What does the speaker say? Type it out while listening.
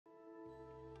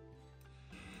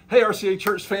Hey, RCA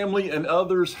Church family and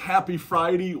others, happy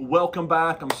Friday. Welcome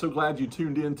back. I'm so glad you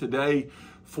tuned in today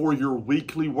for your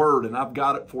weekly word, and I've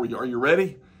got it for you. Are you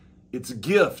ready? It's a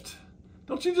gift.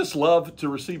 Don't you just love to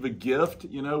receive a gift?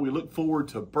 You know, we look forward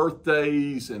to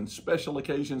birthdays and special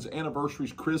occasions,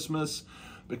 anniversaries, Christmas,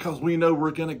 because we know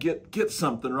we're going to get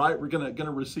something, right? We're going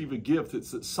to receive a gift.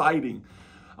 It's exciting.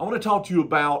 I want to talk to you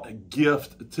about a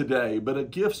gift today, but a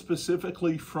gift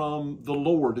specifically from the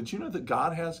Lord. Did you know that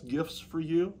God has gifts for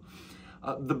you?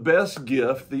 The best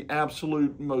gift, the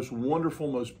absolute most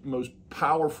wonderful, most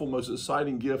powerful, most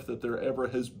exciting gift that there ever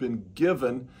has been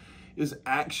given is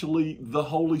actually the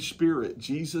Holy Spirit.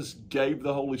 Jesus gave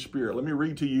the Holy Spirit. Let me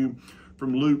read to you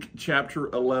from Luke chapter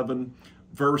 11,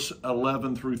 verse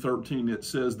 11 through 13. It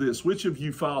says this: "Which of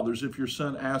you fathers, if your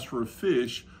son asks for a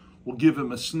fish, will give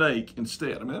him a snake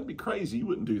instead?" I mean, that'd be crazy. You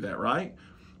wouldn't do that, right?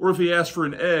 Or if he asks for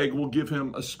an egg, we'll give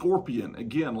him a scorpion.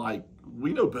 Again, like,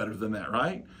 we know better than that,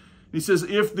 right? He says,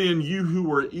 "If then you who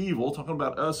are evil," talking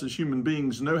about us as human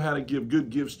beings, "know how to give good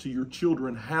gifts to your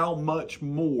children, how much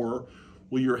more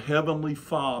will your heavenly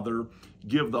Father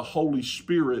give the Holy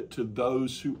Spirit to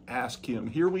those who ask him?"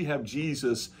 Here we have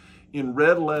Jesus in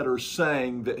red letters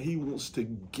saying that he wants to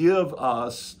give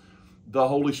us the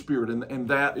Holy Spirit, and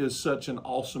that is such an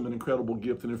awesome and incredible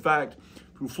gift. And in fact,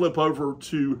 if we flip over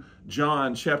to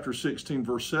John chapter 16,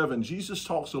 verse 7, Jesus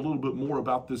talks a little bit more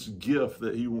about this gift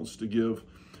that he wants to give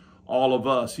all of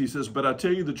us. He says, "But I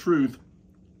tell you the truth,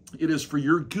 it is for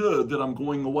your good that I'm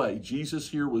going away." Jesus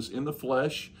here was in the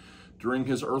flesh during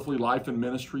his earthly life and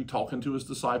ministry, talking to his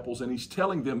disciples, and he's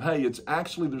telling them, hey,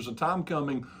 there's a time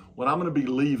coming when I'm going to be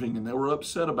leaving. And they were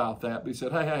upset about that. But he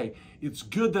said, hey, it's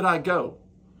good that I go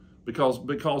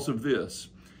because of this.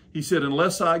 He said,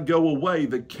 "Unless I go away,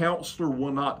 the counselor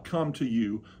will not come to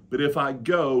you. But if I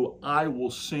go, I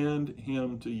will send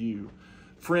him to you."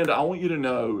 Friend, I want you to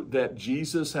know that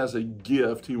Jesus has a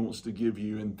gift he wants to give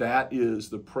you, and that is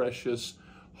the precious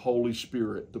Holy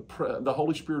Spirit. The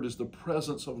Holy Spirit is the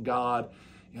presence of God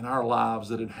in our lives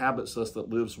that inhabits us,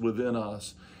 that lives within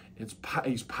us.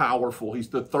 He's powerful. He's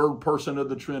the third person of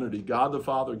the Trinity: God the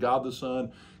Father, God the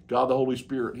Son, God the Holy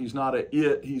Spirit. He's not a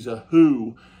it, he's a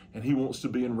who, and he wants to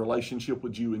be in relationship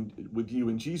with you.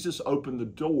 And Jesus opened the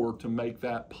door to make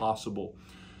that possible.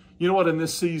 You know what, in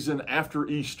this season after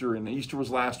Easter, and Easter was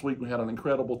last week, we had an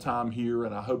incredible time here,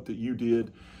 and I hope that you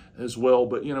did as well.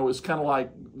 But, you know, it's kind of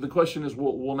like, the question is,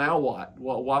 well, now what?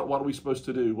 Well, what are we supposed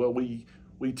to do? Well,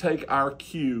 we take our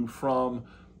cue from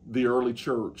the early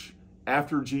church.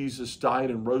 After Jesus died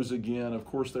and rose again, of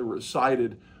course, they were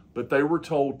excited, but they were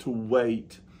told to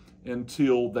wait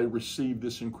until they received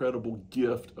this incredible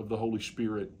gift of the Holy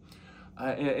Spirit.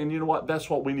 And you know what? That's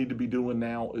what we need to be doing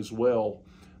now as well.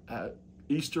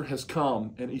 Easter has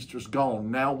come and Easter's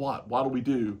gone. Now what? What do we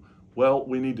do? Well,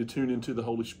 we need to tune into the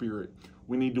Holy Spirit.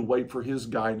 We need to wait for his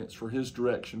guidance, for his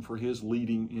direction, for his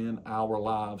leading in our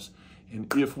lives.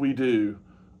 And if we do,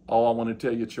 I want to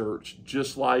tell you, church,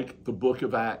 just like the book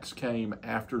of Acts came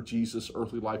after Jesus'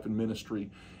 earthly life and ministry,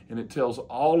 and it tells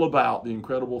all about the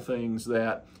incredible things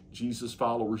that Jesus'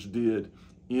 followers did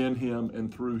in him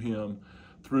and through him,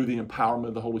 through the empowerment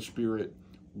of the Holy Spirit,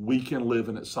 we can live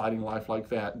an exciting life like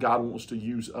that. God wants to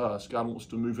use us. God wants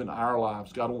to move in our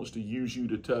lives. God wants to use you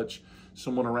to touch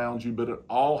someone around you, but it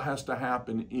all has to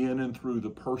happen in and through the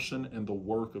person and the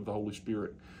work of the Holy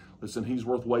Spirit. Listen, he's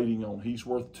worth waiting on. He's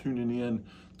worth tuning in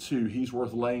to. He's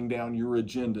worth laying down your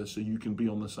agenda so you can be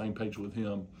on the same page with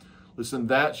him. Listen,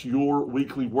 that's your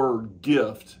weekly word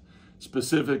gift,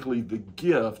 specifically the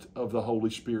gift of the Holy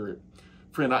Spirit.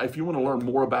 Friend, if you want to learn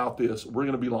more about this, we're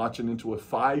going to be launching into a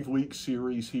 5-week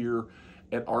series here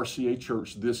at RCA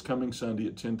Church this coming Sunday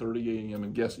at 10:30 a.m.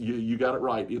 And guess, you got it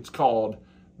right. It's called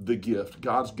The Gift,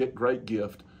 God's great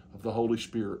gift of the Holy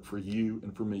Spirit for you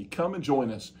and for me. Come and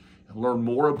join us and learn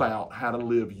more about how to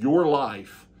live your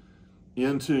life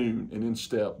in tune and in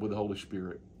step with the Holy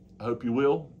Spirit. I hope you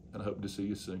will, and I hope to see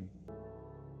you soon.